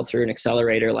Seattle through an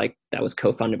accelerator, like that was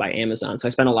co-funded by Amazon. So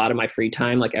I spent a lot of my free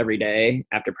time, like every day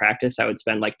after practice, I would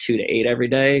spend like 2 to 8 every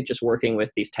day just working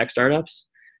with these tech startups.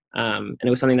 And it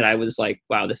was something that I was like,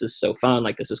 wow, this is so fun.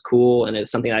 Like, this is cool. And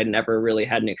it's something I'd never really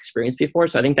had an experience before.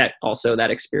 So I think that also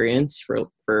that experience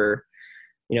for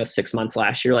 6 months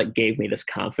last year, like gave me this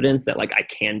confidence that like, I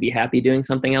can be happy doing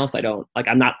something else.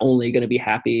 I'm not only going to be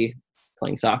happy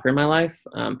playing soccer in my life.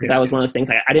 Cause that was one of those things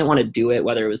I didn't want to do it,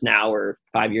 whether it was now or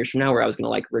 5 years from now, where I was going to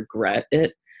like regret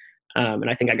it. And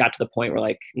I think I got to the point where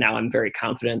like now I'm very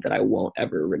confident that I won't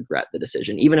ever regret the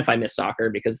decision, even if I miss soccer,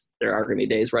 because there are going to be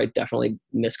days where I definitely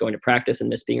miss going to practice and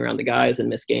miss being around the guys and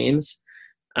miss games.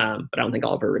 But I don't think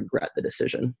I'll ever regret the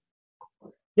decision.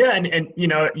 Yeah, and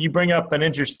you bring up an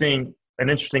interesting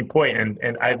point,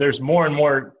 and there's more and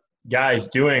more guys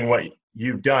doing what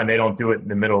you've done. They don't do it in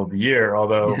the middle of the year,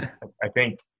 although I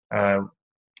think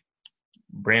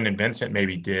Brandon Vincent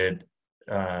maybe did.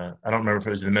 I don't remember if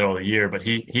it was in the middle of the year, but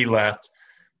he left.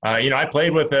 I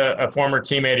played with a former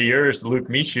teammate of yours, Luke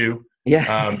Michu.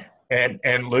 Yeah.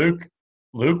 And Luke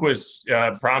was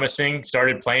promising,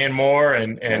 started playing more,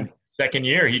 and second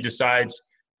year he decides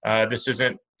this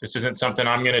isn't something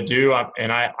I'm going to do.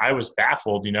 And I was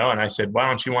baffled, and I said, why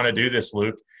don't you want to do this,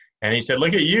 Luke? And he said,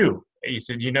 look at you. He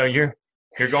said, you're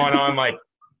going on like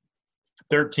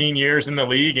 13 years in the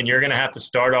league, and you're going to have to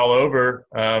start all over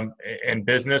in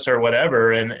business or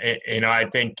whatever. And, I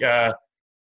think,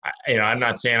 I'm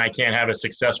not saying I can't have a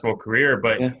successful career,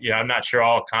 but, I'm not sure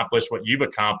I'll accomplish what you've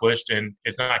accomplished, and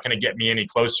it's not going to get me any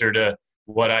closer to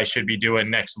what I should be doing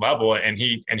next level. And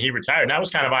he retired. And that was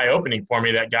kind of eye-opening for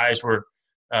me that guys were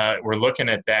looking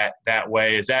at that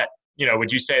way. Is that,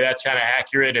 would you say that's kind of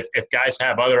accurate? If guys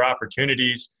have other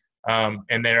opportunities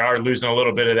and they are losing a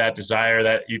little bit of that desire,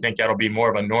 that you think that'll be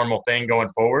more of a normal thing going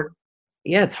forward?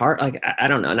 Yeah, it's hard. Like, I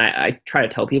don't know. And I try to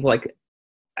tell people, like,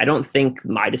 I don't think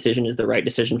my decision is the right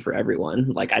decision for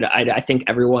everyone. Like, I think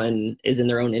everyone is in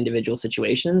their own individual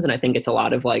situations. And I think it's a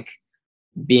lot of like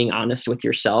being honest with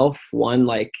yourself. One,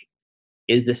 like,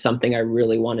 is this something I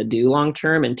really want to do long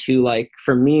term? And two, like,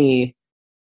 for me,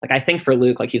 like, I think for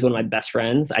Luke, like, he's one of my best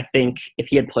friends. I think if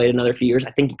he had played another few years,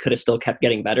 I think he could have still kept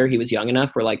getting better. He was young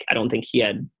enough where, like, I don't think he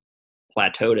had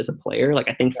plateaued as a player. Like,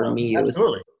 I think for me, it was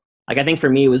like, I think for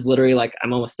me, it was literally like,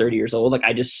 I'm almost 30 years old. Like,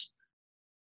 I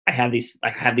have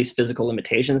these physical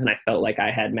limitations, and I felt like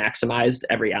I had maximized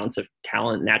every ounce of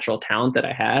talent, natural talent that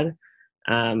I had.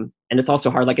 And it's also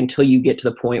hard, like, until you get to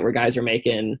the point where guys are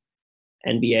making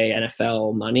NBA,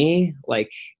 NFL money,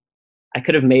 like, I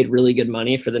could have made really good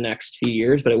money for the next few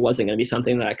years, but it wasn't going to be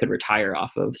something that I could retire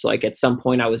off of. So like at some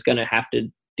point I was going to have to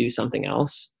do something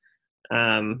else.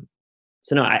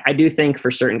 So no, I do think for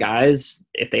certain guys,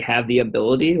 if they have the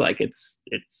ability, like it's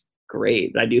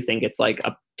great. But I do think it's like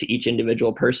up to each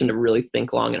individual person to really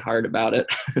think long and hard about it.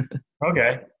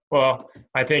 Okay. Well,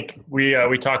 I think we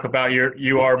talk about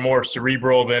you are more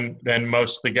cerebral than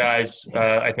most of the guys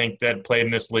I think that played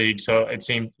in this league. So it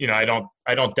seemed, I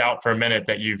don't doubt for a minute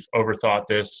that you've overthought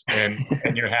this and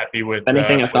you're happy with. If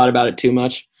anything, I've thought about it too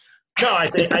much. No, I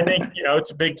think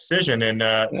it's a big decision, and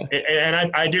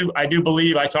I do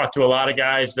believe I talk to a lot of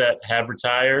guys that have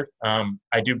retired.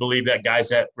 I do believe that guys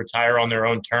that retire on their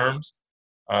own terms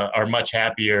are much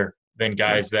happier than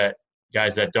guys that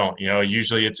don't.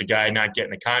 Usually it's a guy not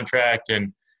getting a contract,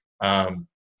 and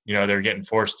they're getting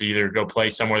forced to either go play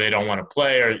somewhere they don't want to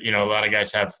play, or a lot of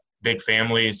guys have big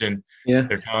families, and they're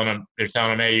telling them,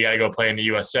 hey, you got to go play in the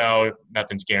USL.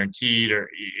 Nothing's guaranteed, or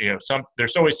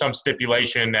there's always some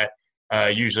stipulation that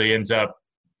usually ends up,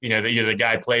 that either the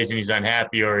guy plays and he's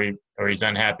unhappy, or he's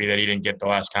unhappy that he didn't get the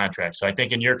last contract. So I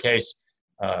think in your case,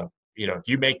 if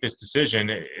you make this decision,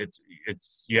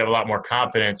 it's you have a lot more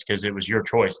confidence because it was your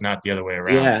choice, not the other way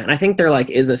around. Yeah, and I think there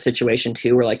is a situation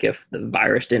too where if the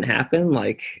virus didn't happen,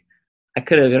 I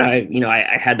could have,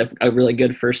 I had a really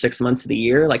good first 6 months of the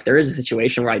year. There is a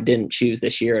situation where I didn't choose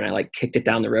this year and I kicked it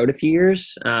down the road a few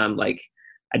years.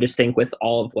 I just think with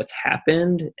all of what's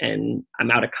happened, and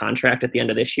I'm out of contract at the end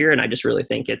of this year, and I just really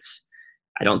think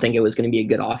I don't think it was going to be a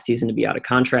good off season to be out of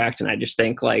contract, and I just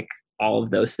think all of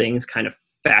those things kind of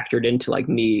factored into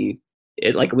me.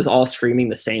 It was all screaming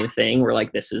the same thing. Where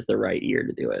this is the right year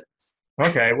to do it.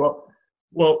 Okay, well,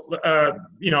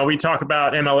 we talk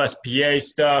about MLSPA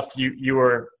stuff. You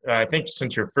were, I think,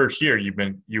 since your first year,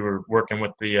 you were working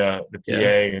with the PA,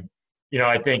 and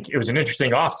I think it was an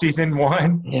interesting off-season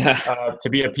one to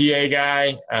be a PA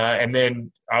guy, and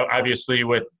then obviously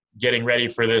with getting ready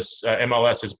for this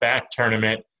MLS is Back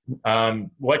tournament.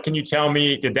 What can you tell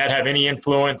me? Did that have any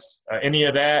influence? Any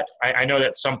of that? I know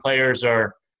that some players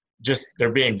they're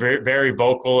being very, very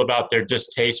vocal about their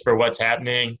distaste for what's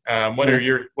happening. What are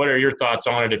your thoughts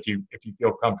on it if you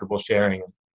feel comfortable sharing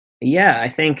them?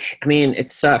 Yeah, it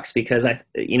sucks because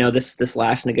this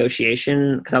last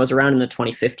negotiation, because I was around in the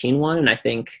 2015 one, and I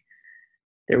think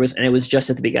it was just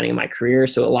at the beginning of my career.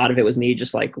 So a lot of it was me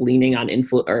just leaning on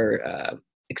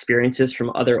experiences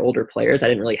from other older players. I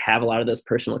didn't really have a lot of those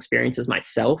personal experiences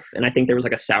myself. And I think there was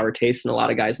a sour taste in a lot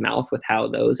of guys' mouth with how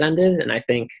those ended. And I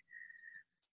think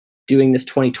doing this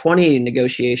 2020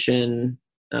 negotiation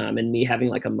and me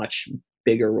having a much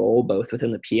bigger role, both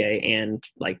within the PA and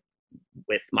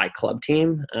with my club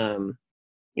team.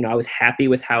 I was happy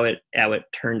with how it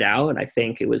turned out. And I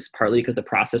think it was partly because the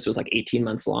process was like 18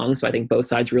 months long. So I think both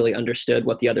sides really understood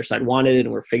what the other side wanted,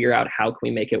 and we're figuring out how can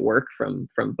we make it work from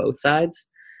both sides.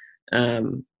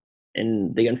 And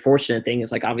the unfortunate thing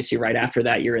is, like, obviously right after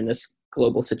that, you're in this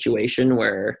global situation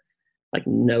where like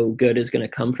no good is going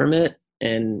to come from it.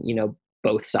 And,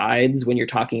 both sides, when you're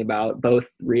talking about both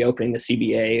reopening the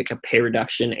CBA, like a pay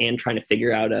reduction, and trying to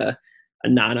figure out a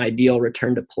non-ideal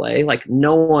return to play, like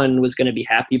no one was going to be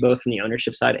happy, both from the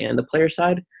ownership side and the player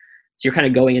side. So you're kind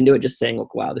of going into it just saying,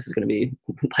 look, wow, this is going to be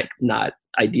like not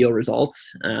ideal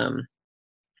results. And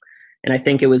I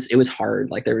think it was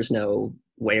hard. Like there was no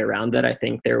way around it. I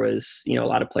think there was, a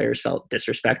lot of players felt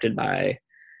disrespected by,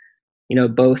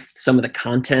 both some of the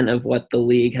content of what the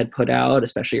league had put out,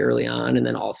 especially early on, and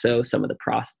then also some of the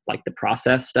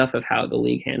process stuff of how the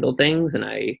league handled things. And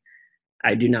I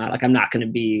do not, like, I'm not going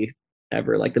to be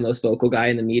ever like the most vocal guy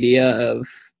in the media of,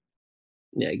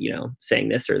 saying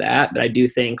this or that. But I do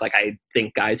think, I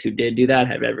think guys who did do that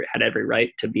had every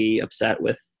right to be upset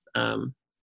with,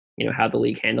 how the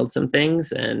league handled some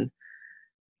things. And,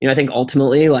 I think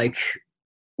ultimately, like,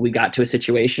 we got to a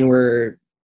situation where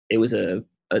it was a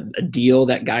deal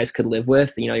that guys could live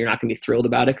with. You're not going to be thrilled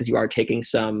about it because you are taking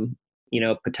some,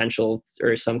 potential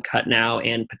or some cut now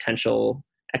and potential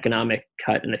economic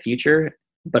cut in the future,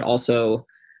 but also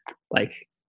like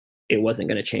it wasn't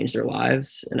going to change their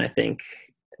lives. And I think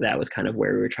that was kind of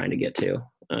where we were trying to get to.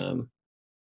 And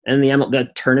the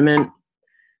tournament,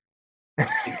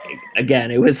 again,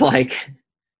 it was like,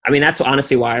 I mean, that's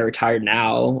honestly why I retired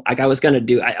now. Like I was going to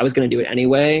do it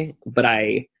anyway, but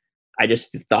I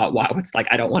just thought, wow, it's like,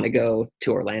 I don't want to go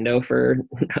to Orlando for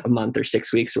a month or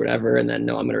 6 weeks or whatever. And then,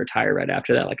 no, I'm going to retire right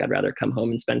after that. Like I'd rather come home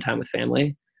and spend time with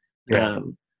family. Yeah.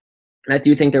 And I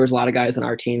do think there was a lot of guys on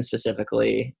our team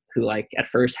specifically who, like, at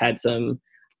first had some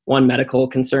medical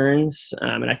concerns.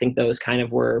 And I think those kind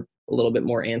of were a little bit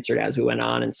more answered as we went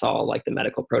on and saw like the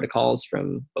medical protocols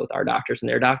from both our doctors and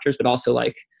their doctors, but also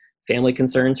like family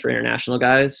concerns for international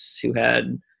guys who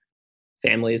had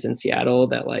families in Seattle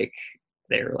that like,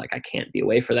 they were like, I can't be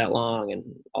away for that long and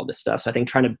all this stuff. So I think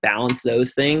trying to balance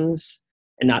those things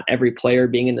and not every player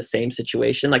being in the same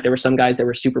situation. Like there were some guys that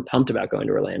were super pumped about going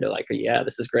to Orlando. Like, yeah,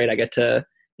 this is great. I get to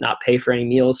not pay for any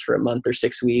meals for a month or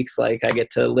 6 weeks. Like I get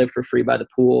to live for free by the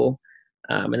pool.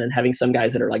 And then having some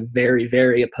guys that are like very,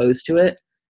 very opposed to it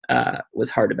was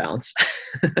hard to balance.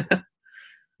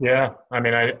 Yeah. I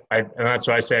mean, I and that's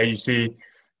why I say you see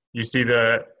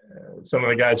some of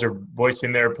the guys are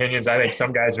voicing their opinions. I think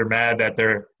some guys are mad that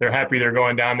they're happy they're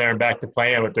going down there and back to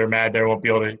playing, but they're mad they won't be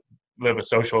able to live a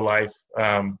social life.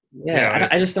 I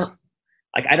just don't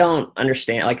like. I don't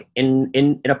understand. Like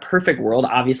in a perfect world,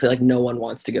 obviously, like no one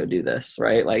wants to go do this,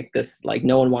 right? Like this, like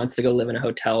no one wants to go live in a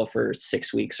hotel for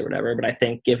 6 weeks or whatever. But I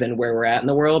think given where we're at in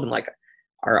the world and like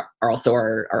our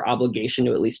obligation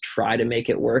to at least try to make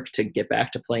it work to get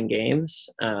back to playing games.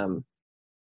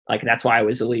 Like, that's why I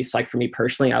was, at least like for me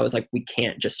personally, I was like, we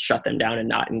can't just shut them down and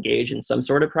not engage in some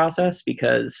sort of process,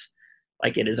 because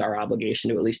like it is our obligation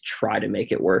to at least try to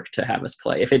make it work to have us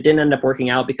play. If it didn't end up working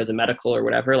out because of medical or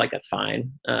whatever, like that's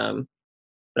fine.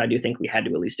 But I do think we had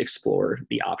to at least explore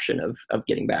the option of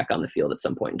getting back on the field at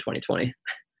some point in 2020.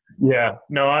 Yeah,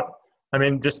 no, I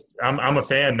mean, just I'm a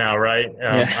fan now, right?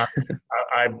 Yeah.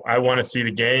 I want to see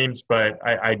the games, but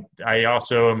I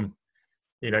also am.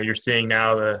 You're seeing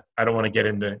now I don't want to get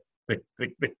into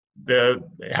the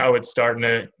how it's starting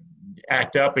to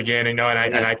act up again, and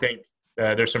I think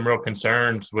there's some real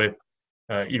concerns with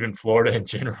even Florida in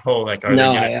general. Like, and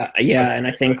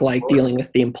I think like dealing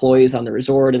with the employees on the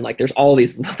resort, and like there's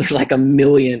like a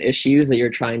million issues that you're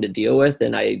trying to deal with,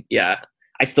 and I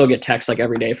still get texts like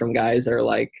every day from guys that are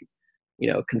like,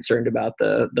 concerned about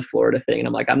the Florida thing. And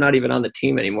I'm like, I'm not even on the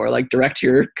team anymore. Like, direct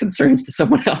your concerns to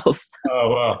someone else. Oh,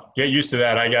 well, get used to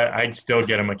that. I still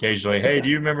get them occasionally. Hey, do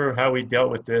you remember how we dealt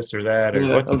with this or that?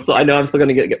 Or I know I'm still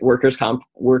going to get workers comp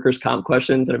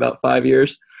questions in about 5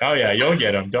 years. Oh yeah. You'll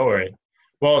get them. Don't worry.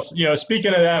 Well,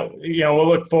 speaking of that, we'll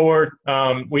look forward.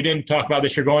 We didn't talk about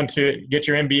this. You're going to get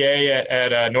your MBA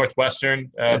at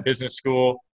Northwestern Business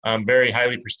School, very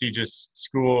highly prestigious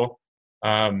school.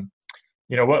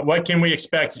 What can we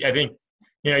expect? I think,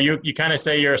 you kind of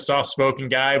say you're a soft-spoken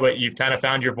guy, but you've kind of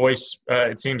found your voice,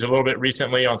 it seems, a little bit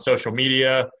recently on social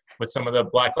media with some of the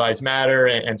Black Lives Matter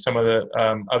and some of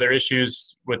the other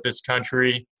issues with this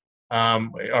country.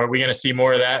 Are we going to see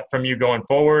more of that from you going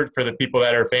forward for the people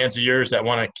that are fans of yours that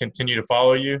want to continue to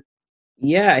follow you?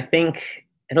 Yeah, I think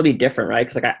it'll be different, right?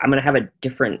 Because like I'm going to have a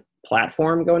different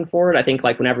platform going forward. I think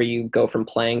like whenever you go from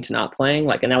playing to not playing,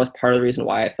 like, and that was part of the reason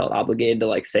why I felt obligated to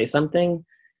like say something.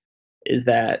 is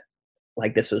that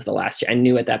like this was the last. I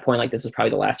knew at that point like this was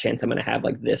probably the last chance I'm going to have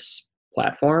like this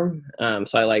platform.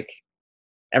 So I like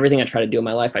everything I try to do in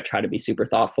my life. I try to be super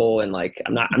thoughtful, and like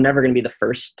I'm never going to be the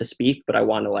first to speak, but I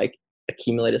want to like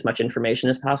accumulate as much information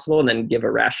as possible and then give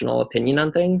a rational opinion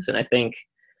on things. And I think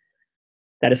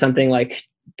that is something like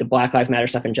the Black Lives Matter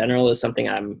stuff in general is something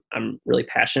I'm really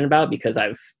passionate about, because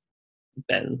I've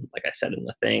been, like I said in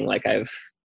the thing, like I've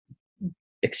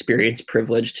experienced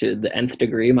privilege to the nth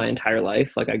degree my entire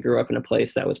life. Like I grew up in a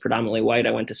place that was predominantly white.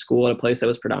 I went to school at a place that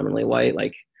was predominantly white.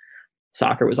 Like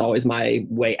soccer was always my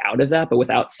way out of that. But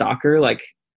without soccer, like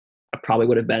I probably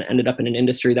would have ended up in an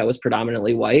industry that was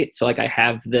predominantly white. So like I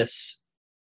have this,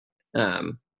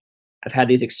 I've had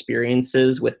these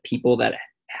experiences with people that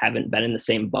haven't been in the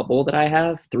same bubble that I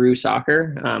have through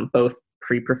soccer, both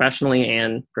pre-professionally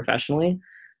and professionally.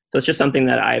 So it's just something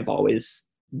that I've always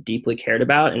deeply cared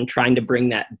about, and trying to bring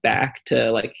that back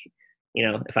to like, you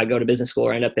know, if I go to business school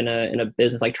or end up in a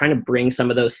business, like trying to bring some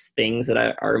of those things that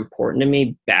are important to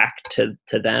me back to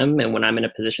them. And when I'm in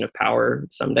a position of power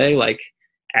someday, like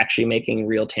actually making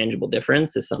real tangible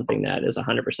difference is something that is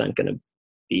 100% going to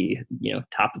be, you know,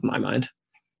 top of my mind.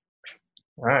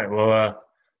 All right. Well,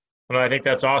 I think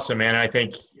that's awesome, man. I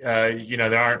think, you know,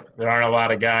 there aren't a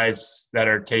lot of guys that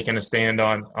are taking a stand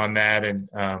on that. And,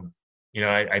 you know,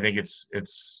 I think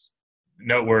it's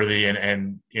noteworthy.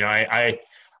 And, you know, I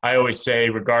always say,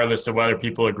 regardless of whether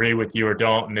people agree with you or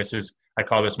don't, and I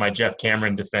call this my Jeff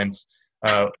Cameron defense.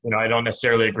 You know, I don't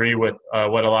necessarily agree with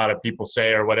what a lot of people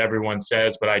say or what everyone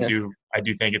says, but I do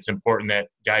think it's important that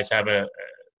guys have a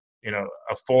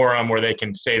forum where they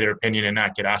can say their opinion and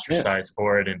not get ostracized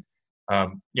for it. And,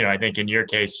 you know, I think in your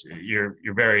case, you're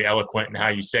very eloquent in how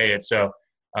you say it. So,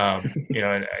 you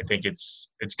know, I think it's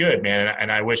good, man.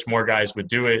 And I wish more guys would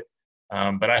do it.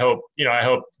 But I hope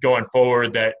going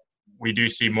forward that we do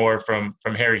see more from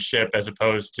Harry Shipp, as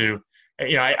opposed to,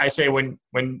 you know, I say when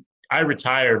I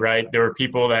retired, right, there were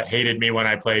people that hated me when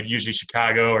I played, usually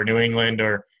Chicago or New England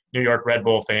or New York Red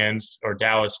Bull fans or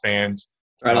Dallas fans.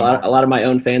 Right, a lot of my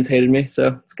own fans hated me,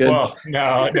 so it's good. Well,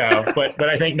 no, but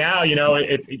I think now, you know,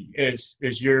 it is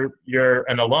you're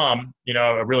an alum, you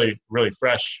know, a really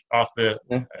fresh off the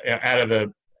out of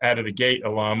the gate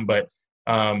alum, but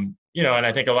you know, and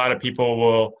I think a lot of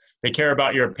people they care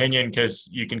about your opinion because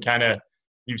you can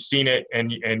you've seen it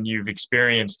and you've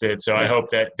experienced it. So I hope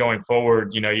that going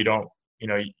forward, you know, you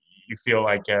feel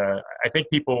like I think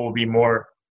people will be more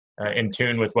in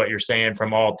tune with what you're saying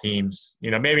from all teams. You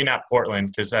know, maybe not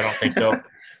Portland, because I don't think they'll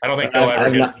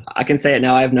ever I can say it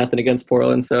now. I have nothing against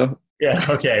Portland, so yeah.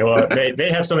 Okay. Well,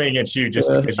 they have something against you just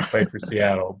because you played for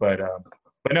Seattle. But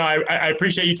no, I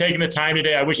appreciate you taking the time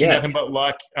today. I wish you nothing but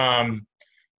luck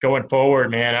going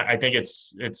forward, man. I think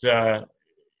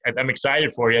I'm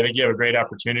excited for you. I think you have a great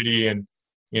opportunity, and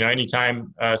you know,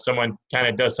 anytime someone kind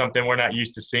of does something we're not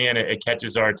used to seeing, it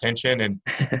catches our attention. And,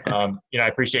 you know, I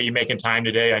appreciate you making time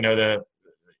today. I know there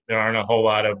aren't a whole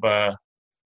lot of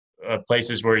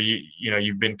places where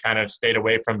you've been kind of stayed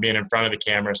away from being in front of the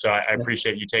camera. So I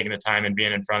appreciate you taking the time and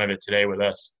being in front of it today with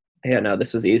us. Yeah, no,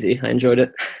 this was easy. I enjoyed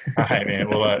it. All right, man.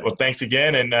 Well, thanks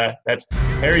again. And that's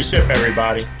Harry Shipp,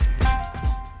 everybody.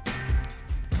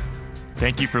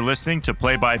 Thank you for listening to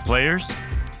Play by Players.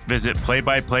 Visit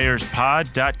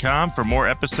playbyplayerspod.com for more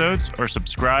episodes, or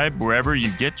subscribe wherever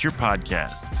you get your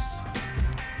podcasts.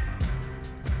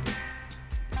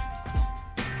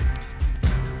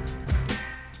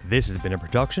 This has been a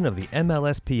production of the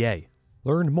MLSPA.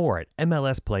 Learn more at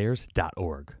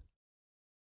mlsplayers.org.